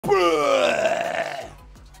How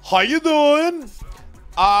you doing?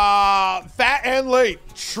 Fat and late.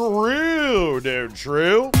 True, dude.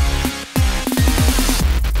 True.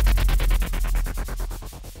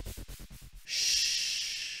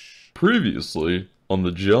 Previously on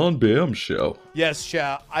the John Bam Show. Yes,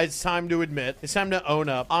 chat. It's time to admit. It's time to own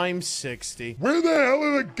up. I'm 60. Where the hell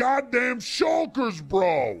are the goddamn shulkers,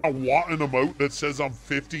 bro? I want an emote that says I'm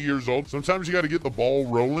 50 years old. Sometimes you got to get the ball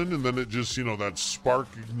rolling, and then it just, you know, that spark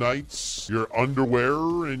ignites your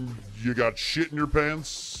underwear, and you got shit in your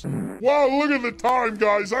pants. Wow, look at the time,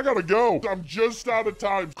 guys. I gotta go. I'm just out of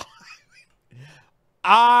time.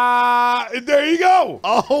 There you go.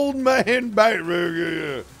 Old man back.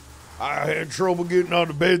 I had trouble getting out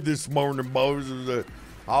of bed this morning, boys. I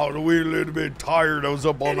was a little bit tired. I was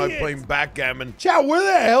up all night playing backgammon. Chat, where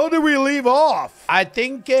the hell did we leave off? I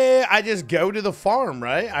think I just go to the farm,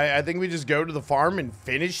 right? I think we just go to the farm and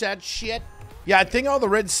finish that shit. Yeah, I think all the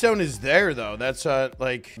redstone is there, though. That's,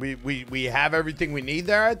 like, we have everything we need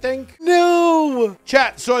there, I think. No!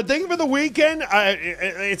 Chat, so I think for the weekend,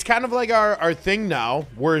 it's kind of like our thing now.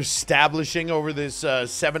 We're establishing over this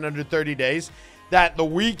 730 days that the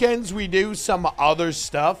weekends we do some other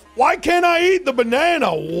stuff. Why can't I eat the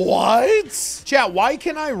banana? What? Chat, why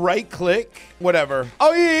can I right click? Whatever.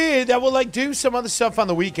 Oh, yeah, that will like do some other stuff on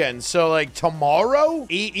the weekend. So like tomorrow,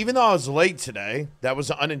 even though I was late today, that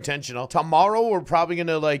was unintentional. Tomorrow, we're probably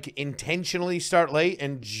gonna like intentionally start late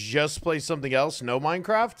and just play something else. No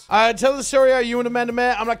Minecraft. Tell the story. Are you and Amanda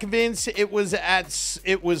met? I'm not convinced. It was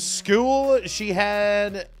school. She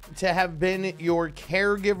had to have been your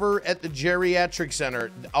caregiver at the geriatric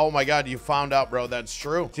center. Oh my god, you found out, bro. That's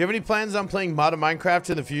true. Do you have any plans on playing modded Minecraft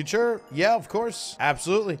in the future? Yeah, of course.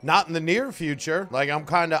 Absolutely. Not in the near future. Like, I'm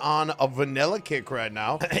kind of on a vanilla kick right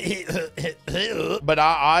now. But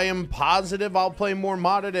I am positive I'll play more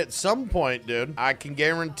modded at some point, dude. I can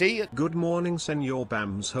guarantee it. Good morning, Senor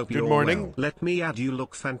Bams. Hope you're morning. well. Let me add, you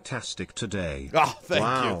look fantastic today. Oh, thank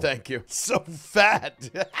Wow. you. Thank you. So fat.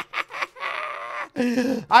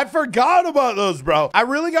 I forgot about those, bro. I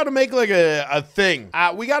really got to make like a thing.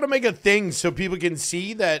 We got to make a thing so people can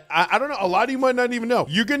see that. I don't know. A lot of you might not even know.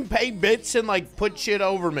 You can pay bits and like put shit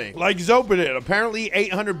over me. Like Zopa did. Apparently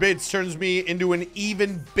 800 bits turns me into an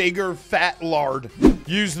even bigger fat lard.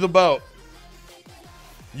 Use the boat.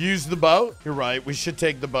 Use the boat? You're right. We should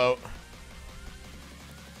take the boat.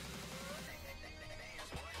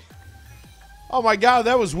 Oh my god,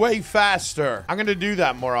 that was way faster. I'm going to do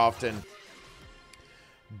that more often.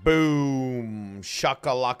 Boom.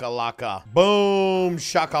 Shaka-laka-laka. Boom.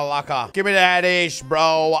 Shaka-laka. Give me that ish,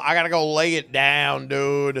 bro. I gotta go lay it down,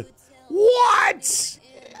 dude. What?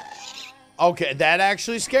 Okay, that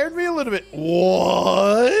actually scared me a little bit.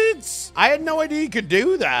 What? I had no idea you could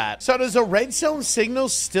do that. So does a redstone signal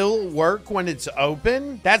still work when it's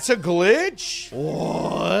open? That's a glitch?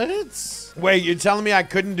 What? Wait, you're telling me I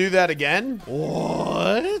couldn't do that again?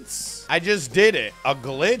 What? I just did it. A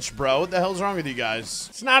glitch, bro. What the hell's wrong with you guys?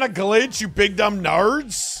 It's not a glitch, you big dumb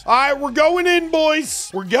nerds. All right, we're going in,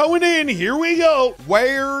 boys. We're going in. Here we go.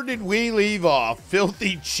 Where did we leave off?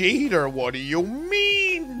 Filthy cheater. What do you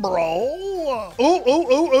mean, bro?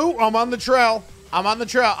 Ooh. I'm on the trail. I'm on the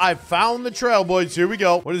trail. I found the trail, boys. Here we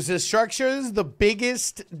go. What is this structure? This is the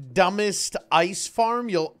biggest, dumbest ice farm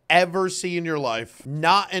you'll ever see in your life.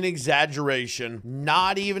 Not an exaggeration.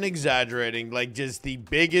 Not even exaggerating. Like, just the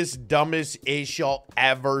biggest, dumbest ish you'll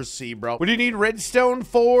ever see, bro. What do you need redstone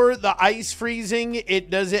for? The ice freezing?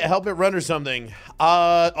 Does it help it run or something?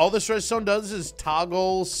 All this redstone does is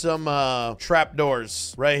toggle some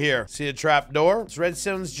trapdoors right here. See a trapdoor? This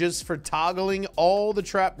redstone's just for toggling all the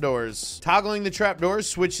trapdoors. Toggling the trapdoors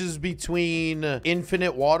switches between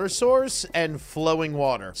infinite water source and flowing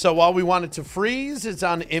water. So while we want it to freeze, it's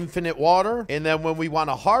on infinite water, and then when we want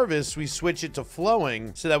to harvest, we switch it to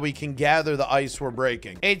flowing so that we can gather the ice we're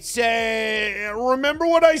breaking. It's remember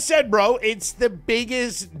what I said, bro. It's the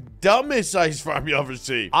biggest, dumbest ice farm you'll ever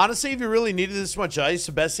see. Honestly, if you really needed this much ice,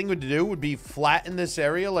 the best thing to do would be flatten this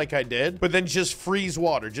area like I did, but then just freeze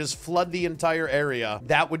water. Just flood the entire area.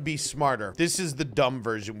 That would be smarter. This is the dumb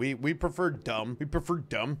version. We prefer dumb. We prefer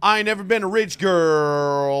dumb. I ain't never been a rich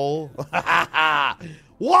girl.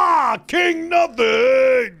 Wah, king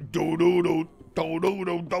nothing. Do.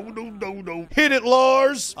 Hit it,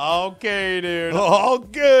 Lars. Okay, dude.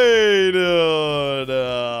 Okay, dude.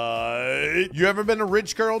 You ever been a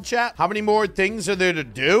rich girl, chat? How many more things are there to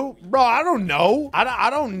do? Bro, I don't know. I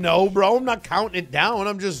don't know, bro. I'm not counting it down.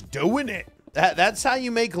 I'm just doing it. That's how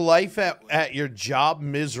you make life at your job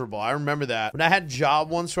miserable. I remember that. When I had a job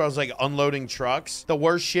once where I was like unloading trucks, the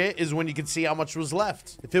worst shit is when you could see how much was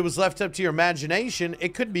left. If it was left up to your imagination,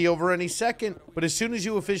 it could be over any second. But as soon as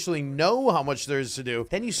you officially know how much there is to do,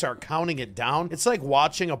 then you start counting it down. It's like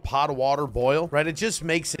watching a pot of water boil, right? It just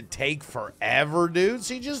makes it take forever, dude.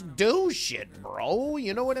 So you just do shit, bro.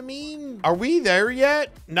 You know what I mean? Are we there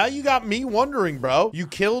yet? Now you got me wondering, bro. You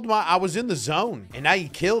killed I was in the zone, and now you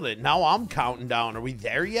killed it. Now I'm counting down. Are we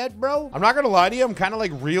there yet, bro? I'm not gonna lie to you. I'm kind of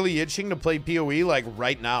like really itching to play PoE like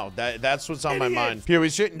right now. That's what's on my mind. PoE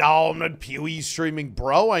stream? No, I'm not PoE streaming,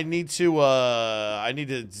 bro. I need to,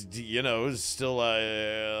 you know, still,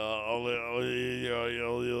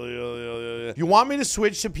 you want me to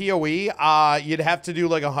switch to PoE? You'd have to do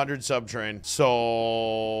like 100 sub train.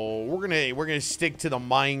 So we're gonna stick to the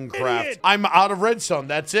Minecraft. Idiot. I'm out of redstone.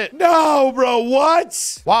 That's it. No, bro.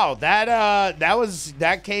 What? Wow,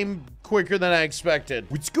 that came quicker than I expected.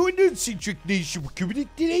 What's going on, Citric Nation? We're coming in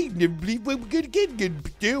today. Never believe what we're gonna get.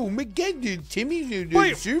 Oh my god, Timmy.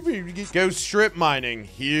 Go strip mining.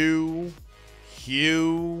 Hugh.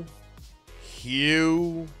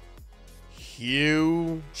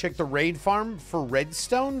 Check the raid farm for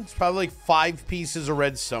redstone. It's probably like 5 pieces of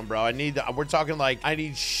redstone, bro. We're talking like, I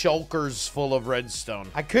need shulkers full of redstone.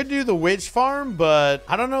 I could do the witch farm, but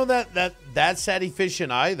I don't know that's that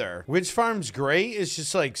efficient either. Witch farm's great. It's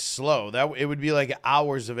just like slow. It would be like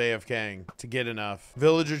hours of AFKing to get enough.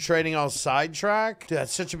 Villager trading all sidetrack. Dude,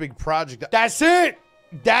 that's such a big project. That's it.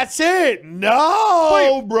 That's it.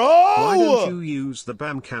 No, bro. Why don't you use the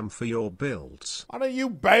BAM cam for your builds? Why don't you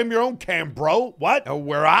bam your own cam, bro? What? Oh,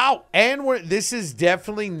 we're out. And this is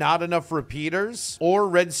definitely not enough repeaters or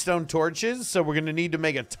redstone torches. So we're going to need to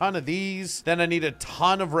make a ton of these. Then I need a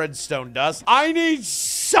ton of redstone dust. I need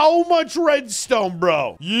so much redstone,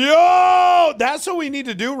 bro. Yo, that's what we need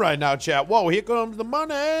to do right now, chat. Whoa, here comes the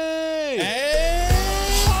money. Hey.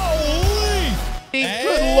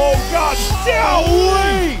 Good Lord, God,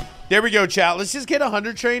 there we go, chat. Let's just get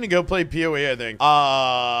 100 train and go play PoE, I think.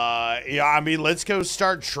 Yeah, I mean, let's go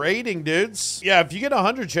start trading, dudes. Yeah, if you get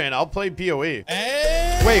 100 train, I'll play PoE.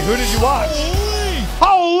 Hey. Wait, who did you watch?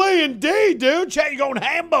 Holy indeed, dude. Chat, you're going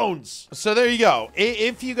ham bones. So there you go.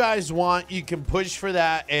 If you guys want, you can push for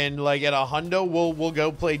that, and like at a hundo, we'll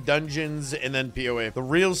go play dungeons and then PoE. The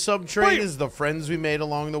real sub train is the friends we made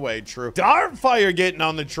along the way. True. Dartfire getting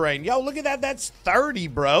on the train. Yo, look at that. That's 30,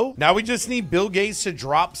 bro. Now we just need Bill Gates to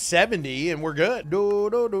drop 70 and we're good. Oh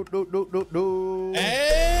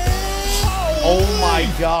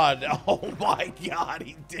my god. Oh my god,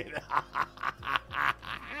 he did it.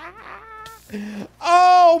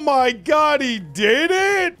 Oh my god, he did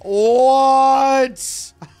it?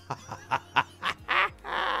 What?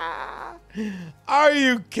 Are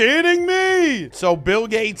you kidding me? So Bill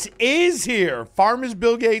Gates is here. Farmers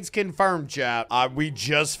Bill Gates confirmed, chat. We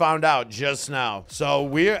just found out just now. So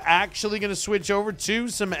we're actually going to switch over to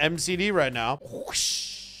some MCD right now.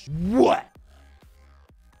 What?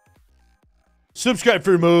 Subscribe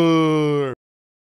for more.